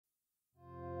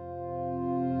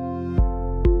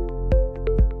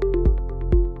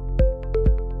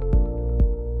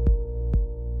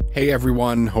Hey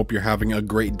everyone, hope you're having a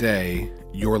great day.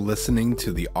 You're listening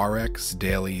to the RX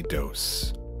Daily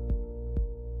Dose.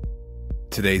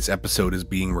 Today's episode is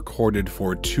being recorded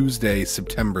for Tuesday,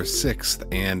 September 6th,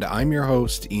 and I'm your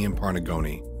host, Ian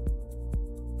Parnagoni.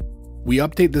 We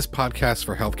update this podcast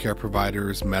for healthcare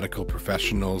providers, medical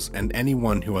professionals, and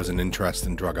anyone who has an interest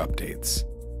in drug updates.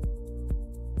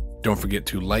 Don't forget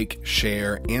to like,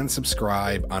 share, and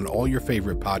subscribe on all your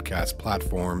favorite podcast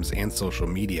platforms and social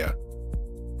media,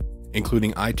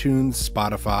 including iTunes,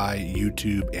 Spotify,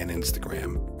 YouTube, and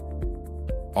Instagram.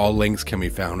 All links can be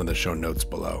found in the show notes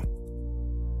below.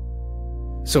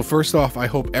 So first off, I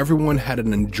hope everyone had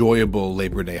an enjoyable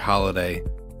Labor Day holiday.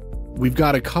 We've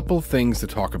got a couple things to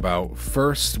talk about,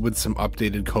 first with some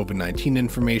updated COVID-19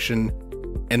 information,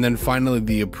 and then finally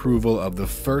the approval of the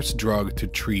first drug to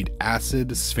treat acid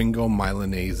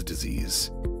sphingomyelinase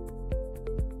disease.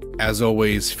 As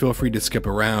always, feel free to skip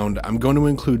around. I'm going to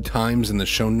include times in the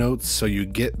show notes so you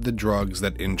get the drugs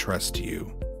that interest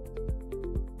you.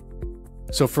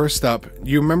 So first up,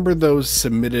 you remember those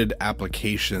submitted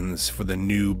applications for the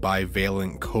new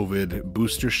bivalent COVID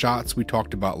booster shots we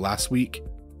talked about last week?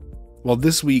 Well,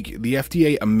 this week, the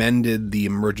FDA amended the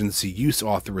emergency use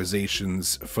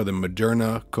authorizations for the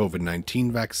Moderna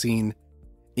COVID-19 vaccine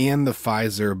and the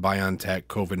Pfizer-BioNTech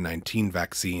COVID-19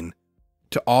 vaccine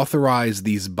to authorize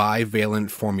these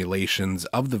bivalent formulations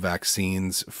of the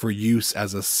vaccines for use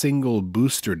as a single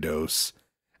booster dose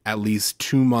at least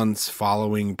 2 months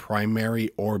following primary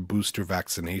or booster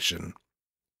vaccination.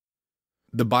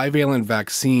 The bivalent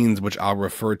vaccines, which I'll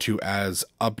refer to as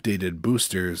updated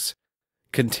boosters,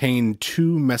 contain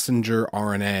 2 messenger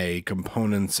RNA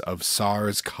components of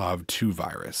SARS-CoV-2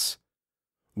 virus,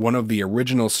 one of the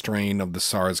original strain of the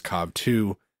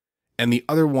SARS-CoV-2, and the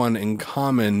other one in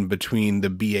common between the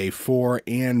BA4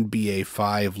 and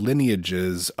BA5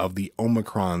 lineages of the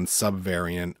Omicron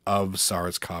subvariant of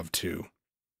SARS-CoV-2.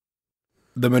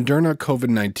 The Moderna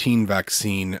COVID-19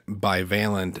 vaccine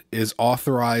bivalent is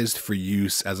authorized for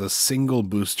use as a single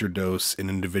booster dose in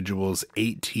individuals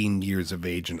 18 years of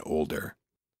age and older.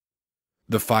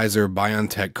 The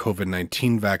Pfizer-BioNTech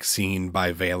COVID-19 vaccine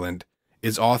bivalent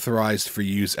is authorized for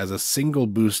use as a single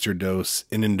booster dose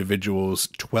in individuals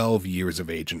 12 years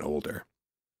of age and older.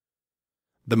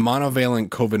 The monovalent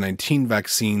COVID-19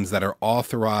 vaccines that are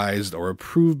authorized or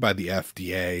approved by the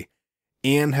FDA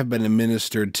and have been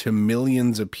administered to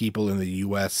millions of people in the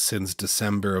US since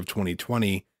December of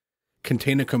 2020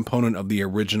 contain a component of the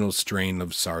original strain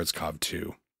of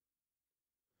SARS-CoV-2.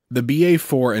 The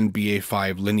BA4 and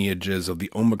BA5 lineages of the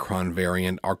Omicron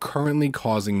variant are currently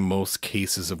causing most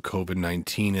cases of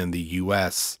COVID-19 in the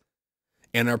US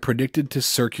and are predicted to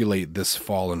circulate this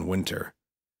fall and winter.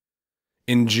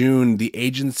 In June, the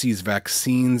agency's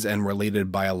Vaccines and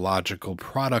Related Biological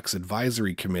Products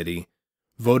Advisory Committee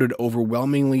voted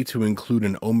overwhelmingly to include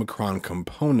an Omicron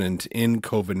component in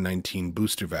COVID-19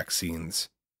 booster vaccines.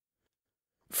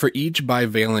 For each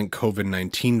bivalent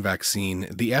COVID-19 vaccine,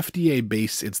 the FDA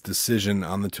based its decision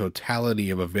on the totality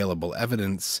of available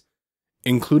evidence,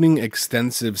 including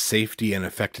extensive safety and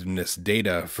effectiveness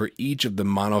data for each of the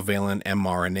monovalent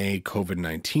mRNA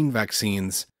COVID-19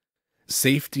 vaccines,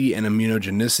 safety and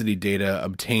immunogenicity data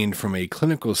obtained from a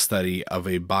clinical study of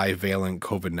a bivalent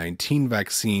COVID-19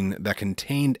 vaccine that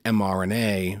contained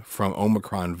mRNA from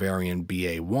Omicron variant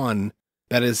BA1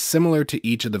 that is similar to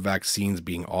each of the vaccines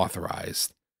being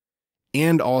authorized,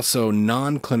 and also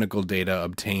non-clinical data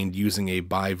obtained using a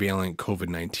bivalent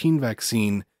COVID-19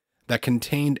 vaccine that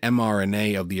contained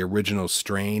mRNA of the original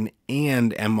strain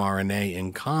and mRNA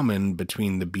in common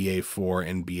between the BA4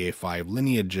 and BA5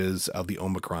 lineages of the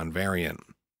Omicron variant.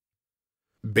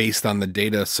 Based on the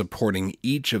data supporting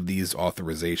each of these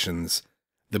authorizations,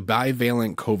 the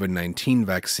bivalent COVID-19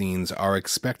 vaccines are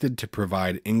expected to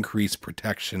provide increased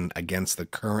protection against the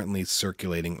currently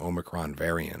circulating Omicron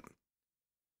variant.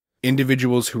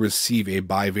 Individuals who receive a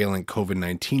bivalent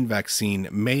COVID-19 vaccine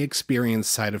may experience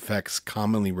side effects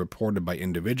commonly reported by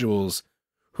individuals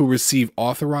who receive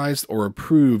authorized or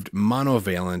approved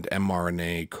monovalent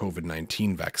mRNA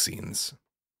COVID-19 vaccines.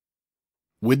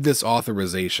 With this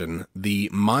authorization, the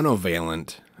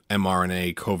monovalent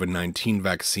mRNA COVID-19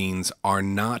 vaccines are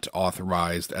not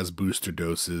authorized as booster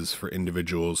doses for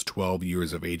individuals 12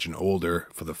 years of age and older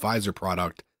for the Pfizer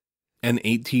product and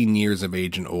 18 years of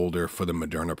age and older for the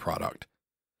Moderna product.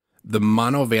 The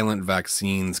monovalent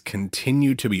vaccines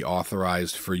continue to be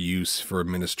authorized for use for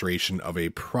administration of a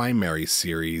primary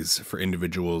series for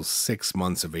individuals 6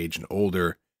 months of age and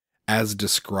older, as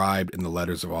described in the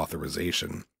letters of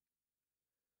authorization.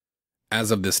 As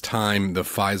of this time, the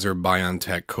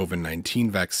Pfizer-BioNTech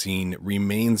COVID-19 vaccine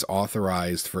remains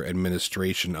authorized for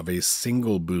administration of a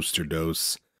single booster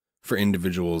dose for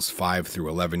individuals 5 through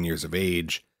 11 years of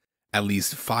age, at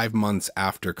least 5 months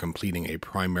after completing a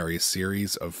primary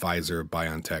series of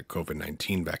Pfizer-BioNTech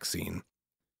COVID-19 vaccine.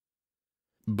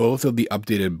 Both of the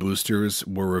updated boosters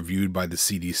were reviewed by the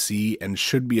CDC and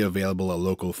should be available at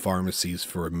local pharmacies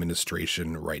for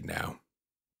administration right now.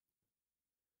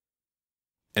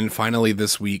 And finally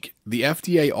this week, the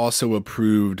FDA also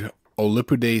approved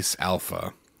olipudase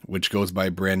alfa, which goes by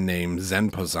brand name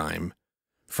Xenpozyme,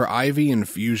 for IV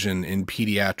infusion in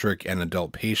pediatric and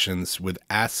adult patients with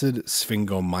acid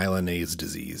sphingomyelinase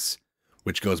disease,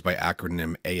 which goes by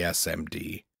acronym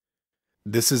ASMD.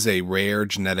 This is a rare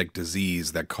genetic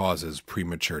disease that causes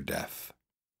premature death.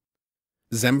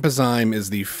 Xenpozyme is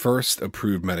the first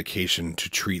approved medication to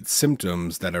treat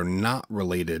symptoms that are not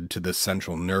related to the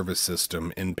central nervous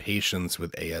system in patients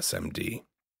with ASMD.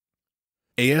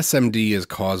 ASMD is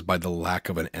caused by the lack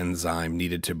of an enzyme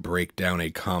needed to break down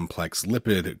a complex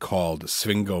lipid called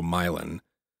sphingomyelin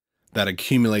that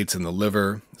accumulates in the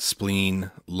liver,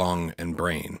 spleen, lung, and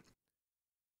brain.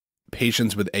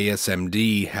 Patients with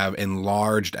ASMD have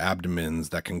enlarged abdomens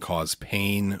that can cause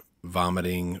pain,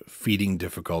 vomiting, feeding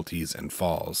difficulties, and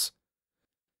falls.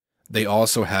 They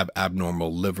also have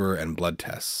abnormal liver and blood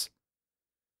tests.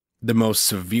 The most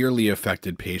severely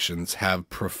affected patients have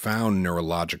profound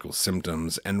neurological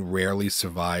symptoms and rarely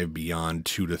survive beyond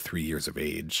 2 to 3 years of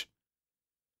age.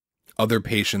 Other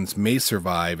patients may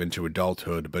survive into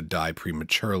adulthood but die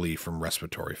prematurely from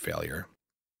respiratory failure.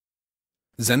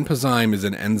 Xenpozyme is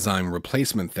an enzyme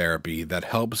replacement therapy that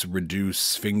helps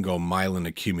reduce sphingomyelin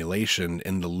accumulation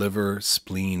in the liver,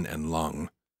 spleen, and lung.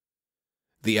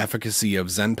 The efficacy of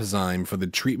Xenpozyme for the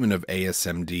treatment of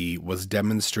ASMD was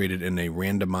demonstrated in a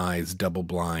randomized,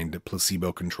 double-blind,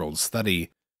 placebo-controlled study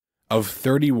of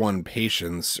 31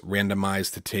 patients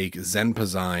randomized to take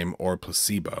Xenpozyme or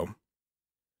placebo.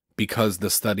 Because the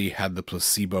study had the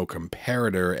placebo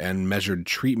comparator and measured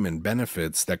treatment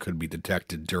benefits that could be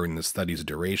detected during the study's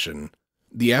duration,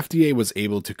 the FDA was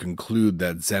able to conclude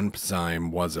that Xenpozyme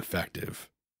was effective.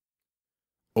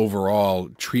 Overall,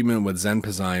 treatment with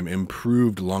Xenpozyme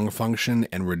improved lung function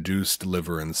and reduced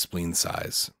liver and spleen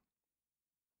size.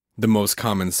 The most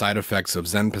common side effects of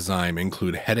Xenpozyme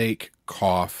include headache,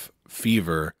 cough,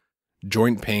 fever,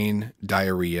 joint pain,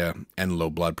 diarrhea, and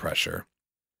low blood pressure.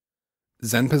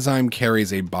 Xenpozyme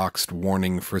carries a boxed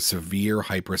warning for severe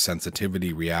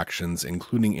hypersensitivity reactions,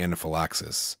 including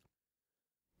anaphylaxis.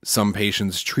 Some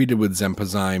patients treated with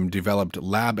Xenpozyme developed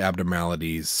lab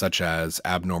abnormalities such as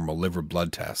abnormal liver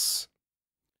blood tests.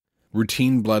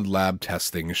 Routine blood lab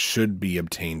testing should be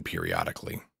obtained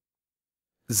periodically.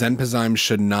 Xenpozyme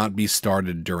should not be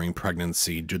started during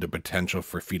pregnancy due to potential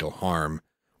for fetal harm,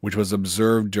 which was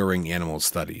observed during animal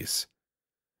studies.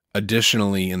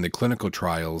 Additionally, in the clinical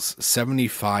trials,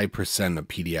 75% of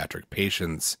pediatric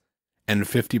patients and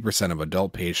 50% of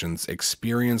adult patients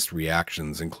experienced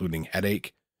reactions including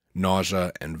headache,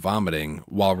 nausea, and vomiting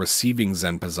while receiving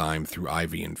Xenpozyme through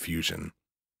IV infusion.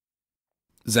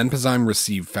 Xenpozyme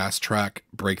received Fast Track,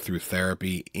 Breakthrough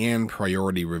Therapy, and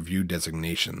Priority Review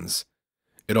designations.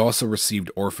 It also received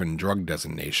Orphan Drug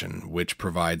designation, which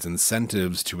provides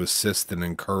incentives to assist and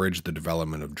encourage the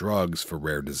development of drugs for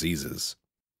rare diseases.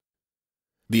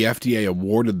 The FDA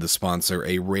awarded the sponsor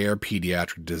a Rare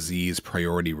Pediatric Disease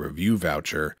Priority Review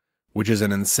voucher, which is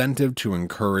an incentive to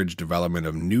encourage development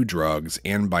of new drugs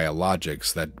and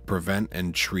biologics that prevent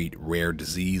and treat rare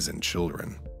disease in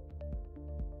children.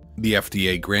 The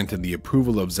FDA granted the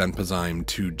approval of Xenpozyme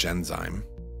to Genzyme.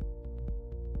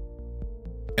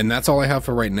 And that's all I have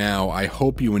for right now. I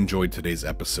hope you enjoyed today's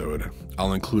episode.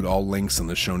 I'll include all links in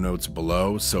the show notes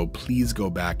below, so please go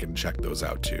back and check those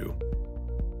out too.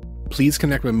 Please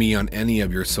connect with me on any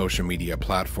of your social media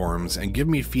platforms and give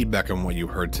me feedback on what you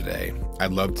heard today.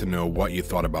 I'd love to know what you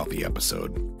thought about the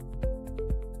episode.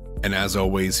 And as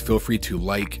always, feel free to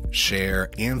like, share,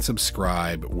 and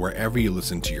subscribe wherever you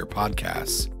listen to your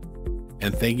podcasts.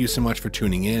 And thank you so much for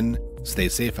tuning in. Stay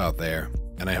safe out there,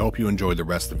 and I hope you enjoy the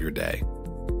rest of your day.